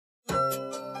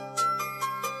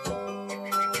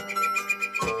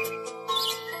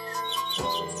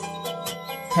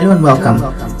Hello and welcome.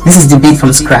 This is Debate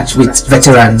from Scratch with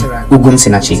veteran Ugum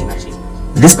Sinachi.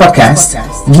 This podcast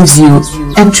gives you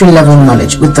entry-level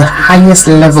knowledge with the highest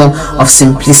level of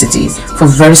simplicity for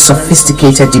very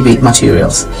sophisticated debate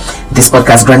materials. This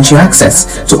podcast grants you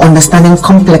access to understanding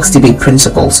complex debate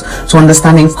principles, to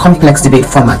understanding complex debate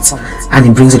formats, and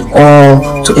it brings it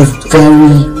all to a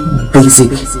very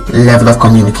basic level of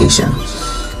communication.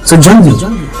 So join me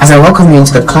as I welcome you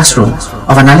into the classroom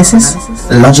of analysis,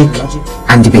 logic,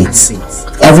 and debates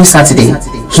every Saturday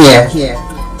here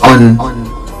on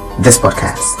this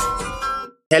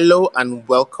podcast. Hello and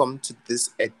welcome to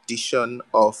this edition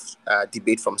of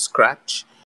Debate from Scratch.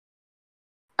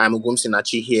 I'm Ugum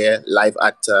Sinachi here live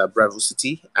at Bravo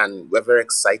City, and we're very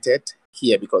excited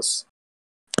here because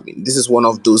this is one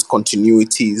of those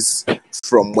continuities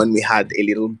from when we had a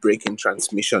little break in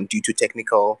transmission due to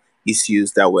technical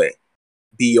issues that were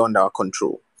beyond our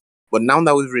control. But now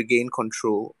that we've regained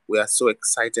control, we are so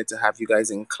excited to have you guys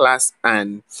in class,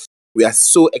 and we are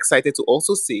so excited to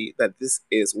also say that this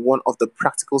is one of the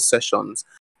practical sessions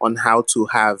on how to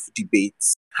have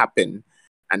debates happen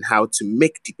and how to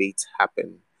make debates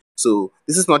happen. So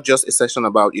this is not just a session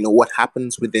about, what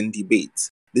happens within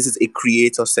debates. This is a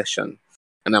creator session.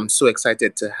 And I'm so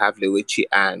excited to have Lewechi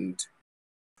and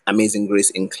Amazing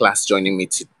Grace in class joining me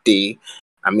today,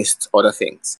 amidst other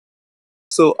things.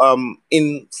 So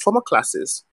in former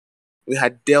classes, we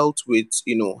had dealt with,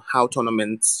 how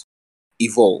tournaments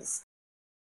evolve.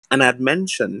 And I had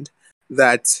mentioned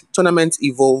that tournaments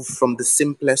evolve from the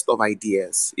simplest of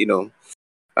ideas,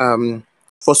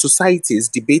 for societies,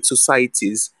 debate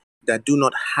societies that do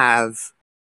not have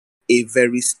a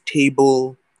very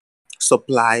stable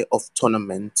supply of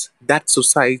tournament, that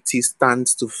society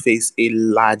stands to face a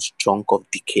large chunk of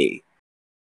decay.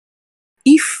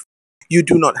 If you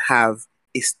do not have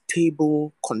a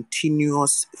stable,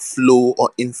 continuous flow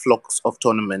or influx of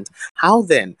tournament, how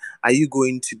then are you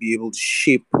going to be able to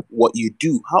shape what you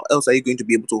do? How else are you going to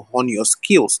be able to hone your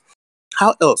skills?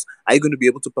 How else are you going to be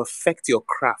able to perfect your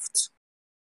craft?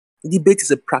 Debate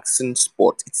is a practicing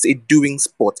sport. It's a doing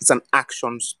sport. It's an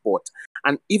action sport.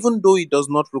 And even though it does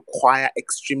not require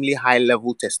extremely high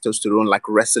level testosterone like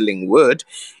wrestling would,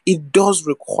 it does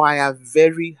require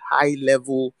very high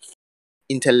level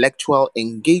intellectual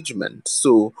engagement.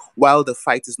 So while the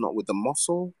fight is not with the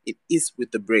muscle, it is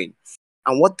with the brain.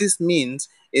 And what this means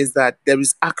is that there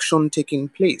is action taking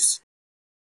place.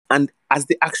 And as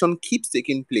the action keeps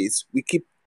taking place, we keep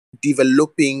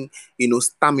developing,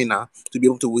 stamina to be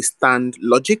able to withstand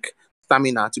logic,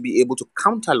 stamina to be able to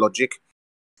counter logic,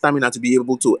 stamina to be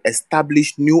able to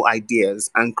establish new ideas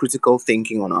and critical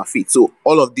thinking on our feet. So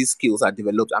all of these skills are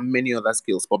developed, and many other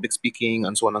skills, public speaking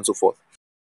and so on and so forth.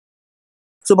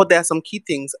 So, but there are some key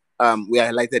things we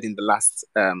highlighted in the last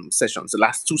sessions, the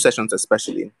last two sessions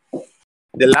especially.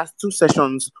 The last two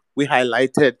sessions, we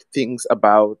highlighted things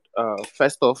about,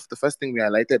 first off, the first thing we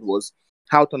highlighted was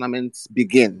how tournaments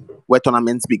begin, where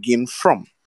tournaments begin from.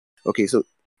 Okay, so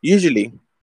usually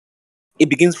it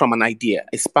begins from an idea,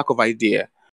 a spark of idea.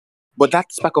 But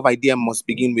that spark of idea must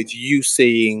begin with you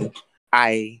saying,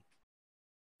 I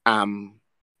am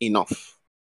enough.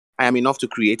 I am enough to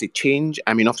create a change.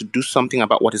 I'm enough to do something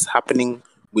about what is happening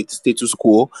with status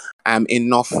quo. I'm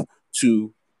enough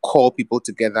to call people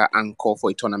together and call for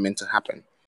a tournament to happen.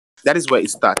 That is where it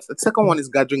starts. The second one is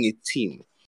gathering a team,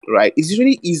 right? It's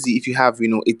usually easy if you have,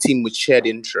 a team with shared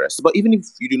interests. But even if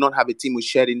you do not have a team with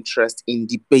shared interest in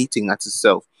debating at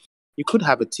itself, you could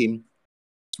have a team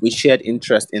with shared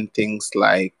interest in things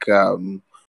like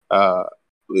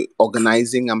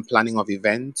organizing and planning of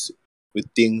events, with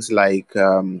things like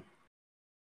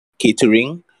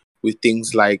catering, with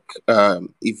things like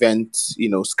event,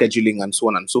 scheduling and so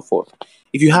on and so forth.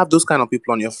 If you have those kind of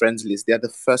people on your friends list, they're the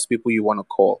first people you want to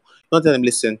call. Not tell them,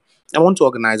 listen, I want to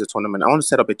organize a tournament. I want to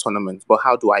set up a tournament, but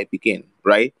how do I begin,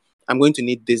 right? I'm going to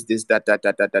need this,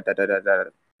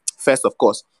 that. First, of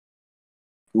course,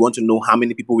 we want to know how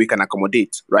many people we can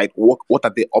accommodate, right? What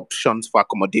are the options for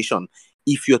accommodation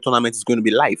if your tournament is going to be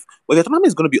live? Well, if your tournament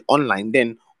is going to be online,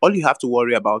 then all you have to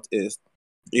worry about is,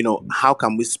 how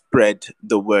can we spread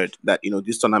the word that,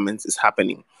 this tournament is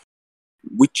happening?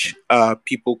 Which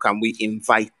people can we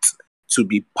invite to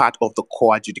be part of the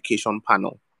co-adjudication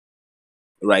panel,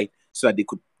 right? So that they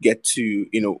could get to,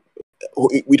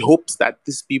 with hopes that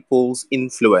these people's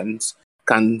influence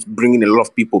can bring in a lot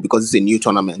of people because it's a new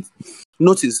tournament.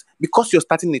 Notice, because you're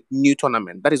starting a new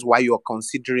tournament, that is why you're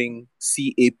considering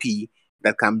CAP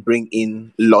that can bring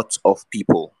in lots of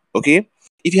people, okay?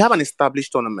 If you have an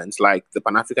established tournament like the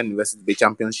Pan-African University Debate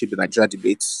Championship, the Nigeria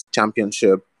Debate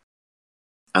Championship,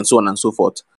 and so on and so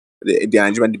forth, the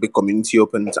Nigerian Debate Community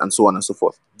Opens, and so on and so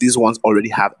forth. These ones already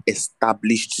have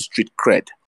established street cred.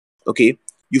 Okay,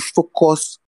 you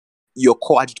focus your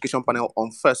core adjudication panel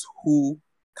on first who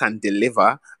can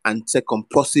deliver, and second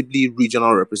possibly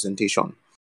regional representation.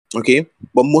 Okay,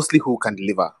 but mostly who can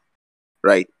deliver,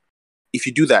 right? If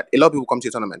you do that, a lot of people come to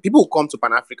your tournament. People will come to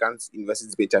Pan African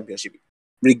University Debate Championship,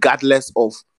 regardless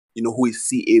of who is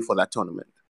CA for that tournament.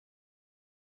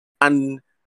 And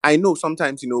I know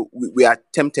sometimes we are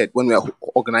tempted when we are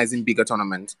organizing bigger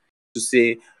tournaments to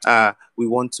say we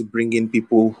want to bring in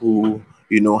people who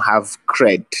have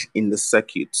cred in the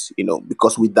circuit,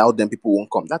 because without them people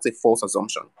won't come. That's a false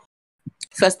assumption.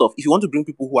 First off, if you want to bring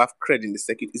people who have cred in the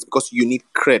circuit, it's because you need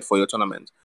cred for your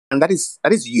tournament, and that is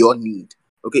your need.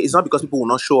 Okay, it's not because people will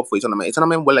not show up for a tournament. A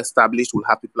tournament well established will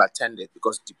have people attend it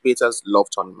because debaters love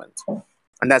tournaments,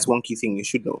 and that's one key thing you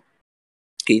should know.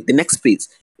 Okay, the next phase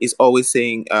is always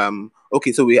saying,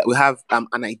 okay, so we have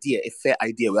an idea, a fair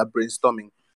idea. We are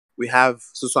brainstorming. We have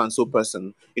so and so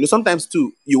person. Sometimes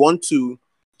too, you want to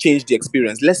change the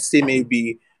experience. Let's say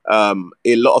maybe a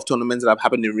lot of tournaments that have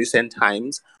happened in recent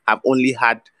times have only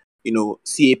had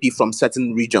CAP from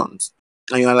certain regions,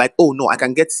 and you're like, oh no, I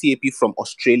can get CAP from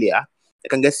Australia, I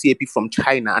can get CAP from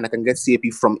China, and I can get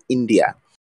CAP from India.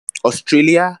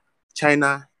 Australia,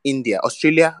 China, India.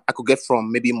 Australia, I could get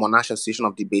from maybe Monash Association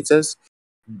of Debaters.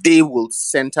 They will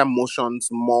center motions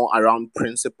more around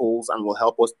principles and will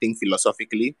help us think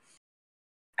philosophically.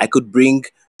 I could bring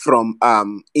from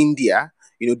India.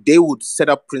 They would set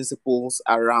up principles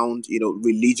around,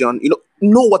 religion,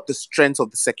 know what the strengths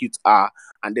of the circuits are,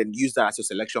 and then use that as your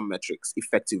selection metrics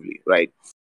effectively, right?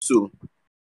 So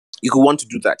you could want to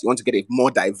do that. You want to get a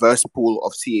more diverse pool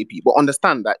of CAP, but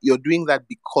understand that you're doing that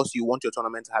because you want your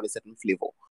tournament to have a certain flavor,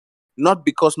 not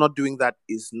because not doing that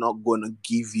is not going to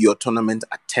give your tournament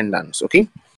attendance, okay?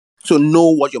 So know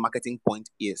what your marketing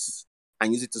point is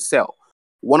and use it to sell.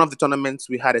 One of the tournaments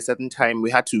we had a certain time,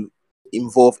 we had to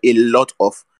involve a lot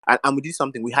of, and we did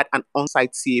something. We had an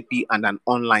on-site CAP and an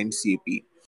online CAP.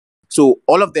 So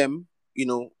all of them,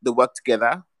 they work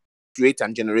together, create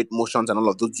and generate motions and all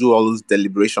of those, do all those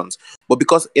deliberations. But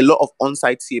because a lot of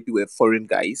on-site CAP were foreign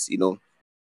guys,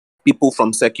 people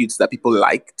from circuits that people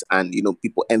liked and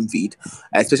people envied,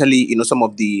 especially some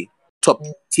of the top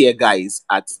tier guys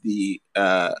at the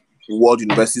World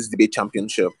Universities Debate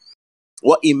Championship.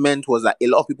 What it meant was that a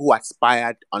lot of people who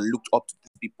aspired and looked up to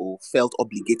these people felt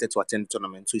obligated to attend the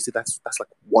tournament. So you see, that's like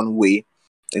one way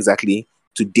exactly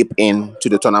to dip into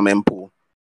the tournament pool.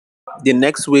 The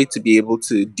next way to be able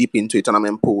to dip into a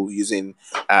tournament pool using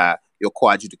your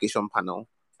core adjudication panel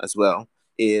as well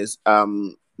is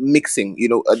mixing.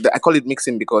 I call it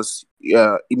mixing because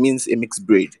it means a mixed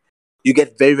breed. You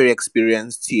get very, very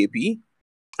experienced TAP,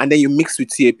 and then you mix with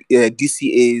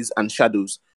DCAs and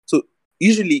shadows. So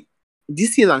usually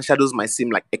DCAs and shadows might seem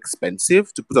like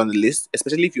expensive to put on the list,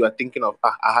 especially if you are thinking of,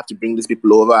 I have to bring these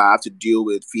people over, I have to deal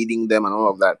with feeding them and all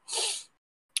of that.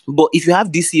 But if you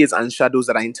have DCAs and shadows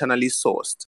that are internally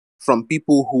sourced from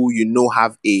people who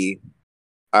have a,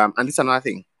 and this is another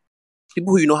thing,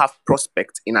 people who have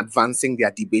prospects in advancing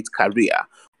their debate career,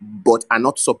 but are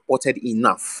not supported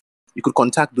enough, you could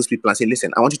contact those people and say,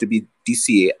 listen, I want you to be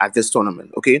DCA at this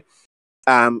tournament, okay?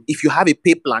 If you have a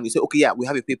pay plan, you say, okay, yeah, we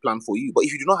have a pay plan for you. But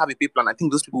if you do not have a pay plan, I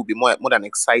think those people will be more than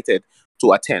excited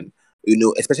to attend,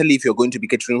 especially if you're going to be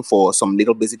catering for some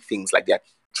little basic things like their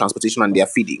transportation and their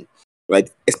feeding, right?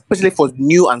 Especially for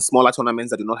new and smaller tournaments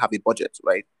that do not have a budget,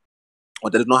 right? Or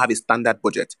that do not have a standard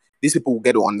budget. These people will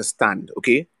get to understand,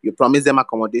 okay? You promise them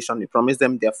accommodation, you promise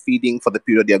them their feeding for the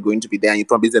period they are going to be there, and you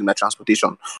promise them their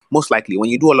transportation. Most likely,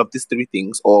 when you do all of these three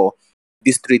things, or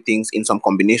these three things in some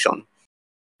combination,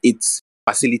 it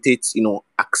facilitates,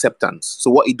 acceptance. So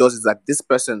what it does is that this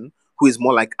person who is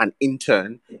more like an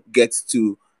intern gets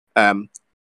to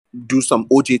do some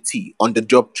OJT, on the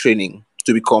job training,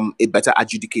 to become a better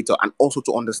adjudicator and also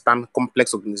to understand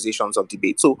complex organizations of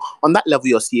debate. So on that level,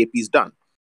 your CAP is done.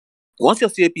 Once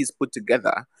your CAP is put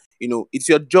together, it's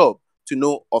your job to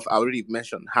know of, I already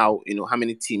mentioned how, how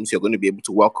many teams you're going to be able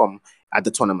to welcome at the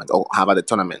tournament or have at the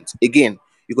tournament. Again,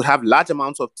 you could have large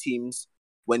amounts of teams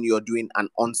when you're doing an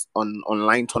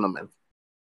online tournament.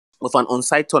 With an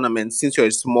on-site tournament, since you're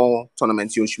a small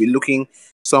tournament, you should be looking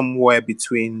somewhere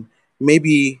between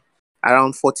maybe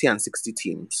around 40 and 60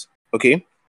 teams. Okay?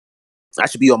 That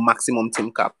should be your maximum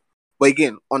team cap. But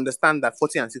again, understand that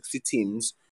 40 and 60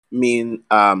 teams mean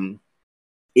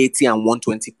 80 and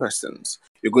 120 persons.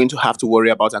 You're going to have to worry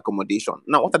about accommodation.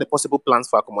 Now, what are the possible plans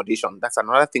for accommodation? That's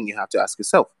another thing you have to ask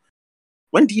yourself.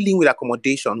 When dealing with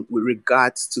accommodation with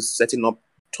regards to setting up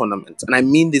tournaments, and I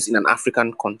mean this in an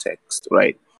African context,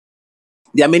 right?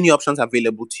 There are many options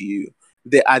available to you.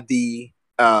 There are the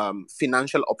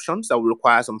financial options that will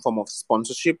require some form of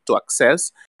sponsorship to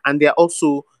access, and there are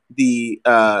also the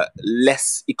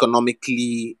less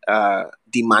economically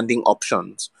demanding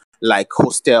options like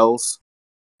hostels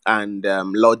and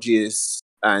lodges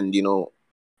and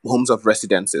homes of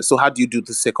residences. So how do you do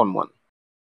the second one?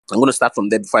 I'm going to start from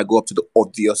there before I go up to the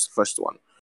obvious first one.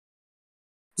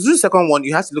 To do the second one,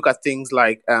 you have to look at things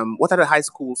like what are the high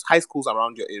schools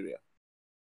around your area,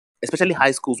 especially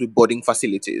high schools with boarding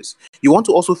facilities. You want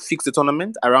to also fix the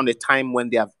tournament around a time when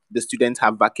the students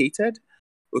have vacated,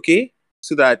 okay?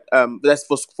 So that that's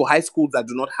for high schools that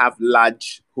do not have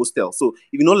large hostels. So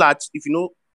if you know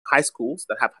high schools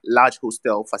that have large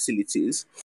hostel facilities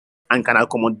and can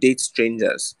accommodate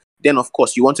strangers, then of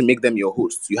course you want to make them your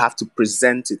hosts. You have to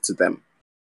present it to them,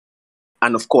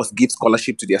 and of course give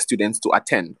scholarship to their students to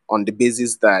attend on the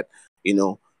basis that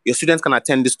your students can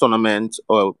attend this tournament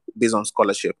or based on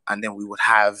scholarship, and then we would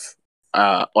have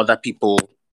other people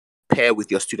pair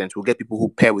with your students. We'll get people who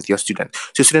pair with your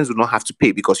students, so students will not have to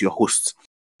pay because you're hosts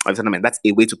of the tournament. That's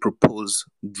a way to propose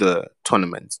the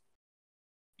tournament.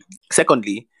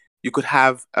 Secondly, you could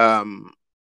have them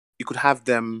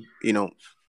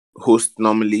host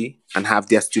normally and have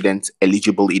their students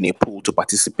eligible in a pool to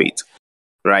participate,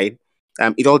 right?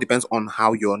 It all depends on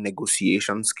how your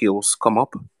negotiation skills come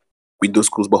up with those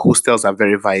schools, but hostels are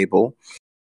very viable.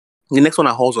 The next one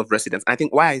are halls of residence. I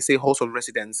think why I say halls of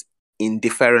residence in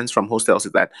difference from hostels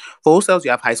is that for hostels,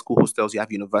 you have high school hostels, you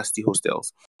have university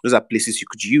hostels. Those are places you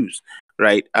could use,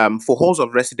 right? For halls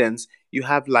of residence, you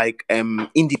have like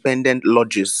independent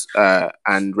lodges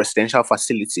and residential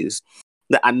facilities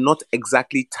that are not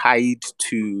exactly tied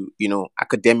to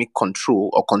academic control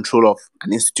or control of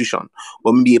an institution,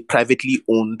 but maybe a privately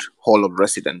owned hall of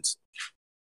residence.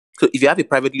 So if you have a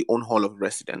privately owned hall of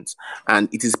residence and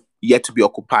it is yet to be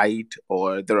occupied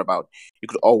or thereabout, you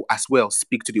could all as well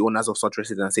speak to the owners of such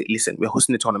residence and say, listen, we're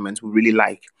hosting a tournament. We really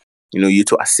like, you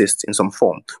to assist in some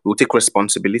form. We'll take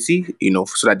responsibility,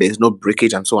 so that there's no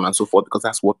breakage and so on and so forth, because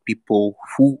that's what people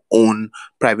who own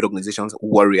private organizations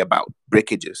worry about,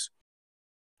 breakages.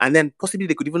 And then possibly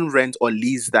they could even rent or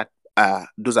lease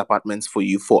those apartments for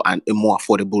you for a more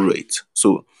affordable rate.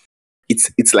 So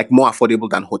it's like more affordable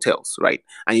than hotels, right?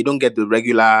 And you don't get the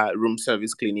regular room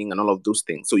service cleaning and all of those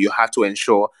things. So you have to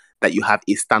ensure that you have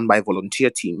a standby volunteer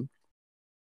team,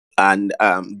 and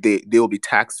they will be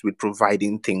tasked with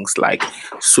providing things like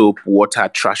soap, water,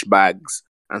 trash bags,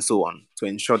 and so on to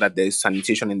ensure that there is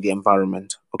sanitation in the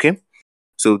environment. Okay,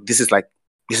 so this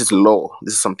is law.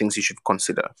 This is some things you should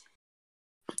consider.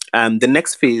 And the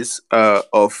next phase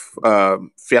of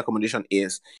free accommodation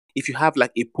is if you have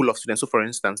like a pool of students. So, for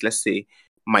instance, let's say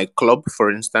my club,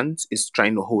 for instance, is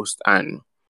trying to host, and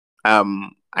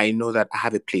I know that I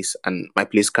have a place, and my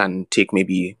place can take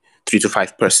maybe 3 to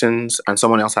 5 persons, and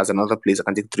someone else has another place that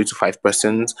can take 3 to 5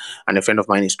 persons, and a friend of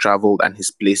mine is traveled and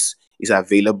his place is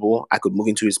available. I could move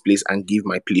into his place and give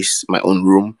my place, my own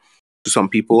room, to some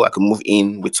people. I could move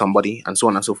in with somebody, and so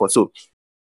on and so forth. So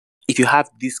if you have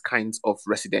these kinds of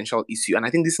residential issue, and I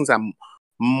think these things are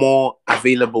more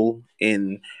available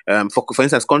in, for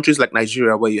instance, countries like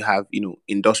Nigeria, where you have,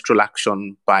 industrial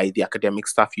action by the academic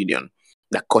staff union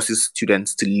that causes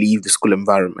students to leave the school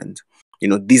environment.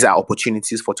 These are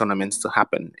opportunities for tournaments to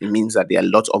happen. It means that there are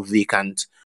lots of vacant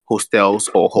hostels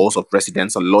or halls of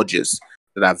residence or lodges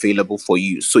that are available for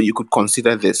you. So you could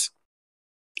consider this,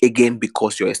 again,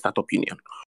 because you're a startup union.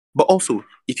 But also,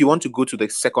 if you want to go to the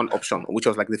second option, which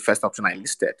was like the first option I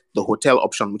listed, the hotel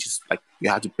option, which is like you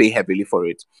have to pay heavily for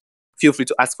it, feel free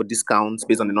to ask for discounts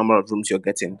based on the number of rooms you're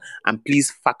getting. And please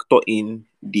factor in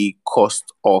the cost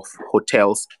of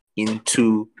hotels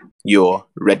into your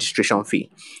registration fee.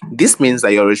 This means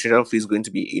that your registration fee is going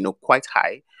to be, quite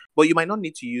high, but you might not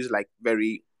need to use like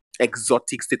very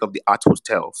exotic state-of-the-art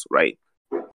hotels, right?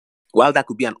 While that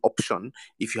could be an option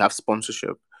if you have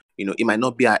sponsorship, it might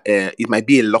not be it might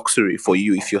be a luxury for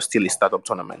you if you're still a startup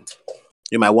tournament.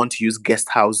 You might want to use guest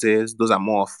houses. Those are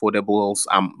more affordable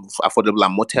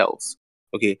and motels.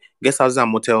 Okay, guest houses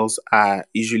and motels are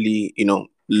usually,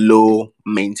 low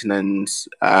maintenance,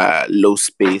 low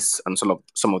space, and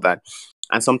some of that,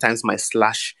 and sometimes might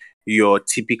slash your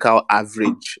typical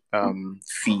average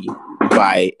fee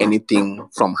by anything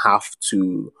from half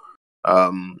to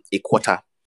a quarter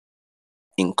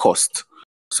in cost.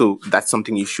 So that's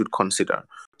something you should consider.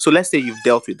 So let's say you've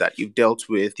dealt with that. You've dealt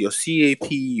with your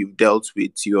CAP, you've dealt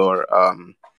with your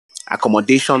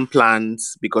accommodation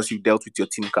plans because you've dealt with your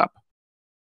team cap.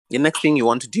 The next thing you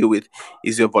want to deal with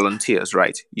is your volunteers,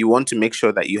 right? You want to make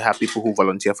sure that you have people who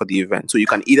volunteer for the event. So you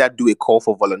can either do a call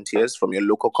for volunteers from your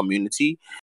local community,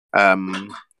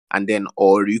 and then,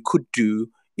 or you could do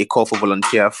a call for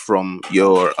volunteer from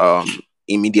your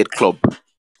immediate club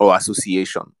or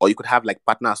association, or you could have like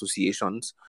partner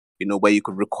associations, where you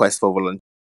could request for volunteers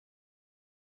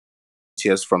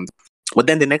from. But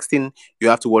then the next thing you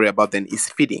have to worry about then is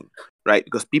feeding, right?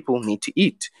 Because people need to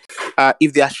eat.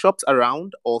 If there are shops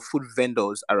around or food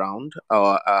vendors around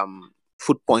or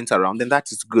food points around, then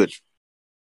that is good.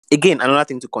 Again, another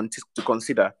thing to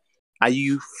consider: are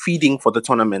you feeding for the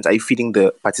tournament? Are you feeding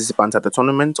the participants at the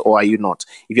tournament, or are you not?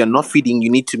 If you're not feeding,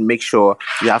 you need to make sure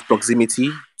you have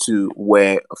proximity to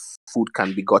where food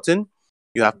can be gotten.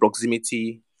 You have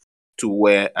proximity to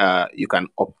where you can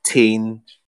obtain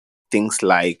things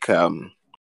like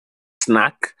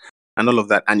snack and all of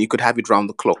that, and you could have it round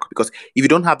the clock. Because if you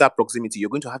don't have that proximity, you're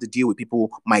going to have to deal with people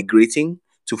migrating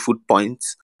to food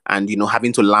points and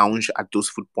having to lounge at those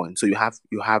food points. So you have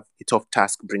a tough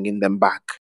task bringing them back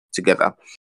together.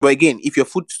 But again, if your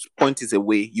food point is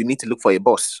away, you need to look for a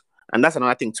bus. And that's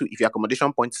another thing too. If your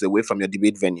accommodation point is away from your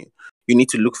debate venue, you need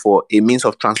to look for a means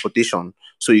of transportation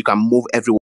so you can move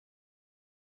everyone.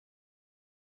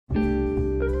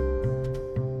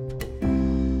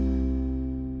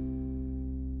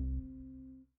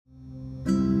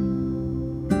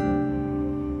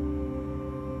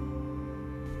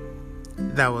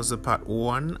 That was a part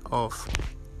 1 of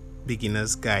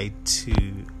Beginner's Guide to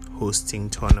Hosting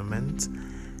Tournament.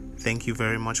 Thank you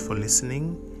very much for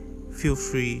listening. Feel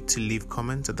free to leave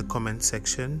comments at the comment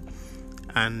section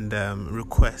and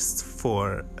request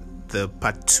for the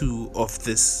part 2 of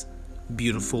this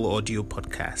beautiful audio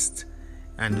podcast,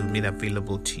 and it'll be made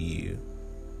available to you.